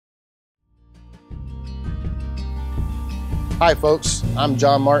Hi folks, I'm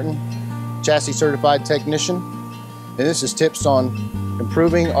John Martin, chassis certified technician, and this is tips on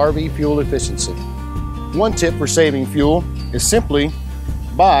improving RV fuel efficiency. One tip for saving fuel is simply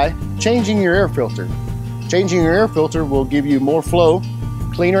by changing your air filter. Changing your air filter will give you more flow,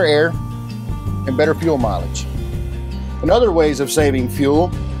 cleaner air, and better fuel mileage. In other ways of saving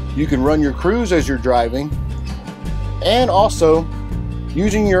fuel, you can run your cruise as you're driving, and also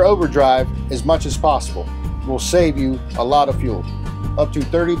using your overdrive as much as possible will save you a lot of fuel, up to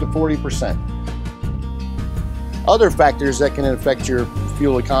 30 to 40%. Other factors that can affect your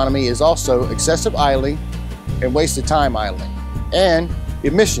fuel economy is also excessive idling and wasted time idling, and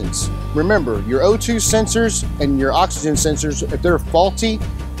emissions. Remember, your O2 sensors and your oxygen sensors, if they're faulty,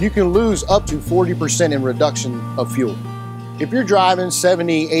 you can lose up to 40% in reduction of fuel. If you're driving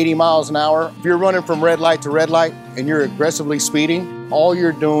 70, 80 miles an hour, if you're running from red light to red light and you're aggressively speeding, all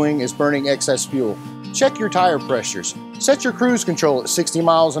you're doing is burning excess fuel. Check your tire pressures. Set your cruise control at 60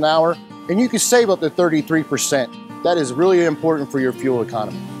 miles an hour and you can save up to 33%. That is really important for your fuel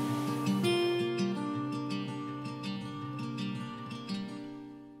economy.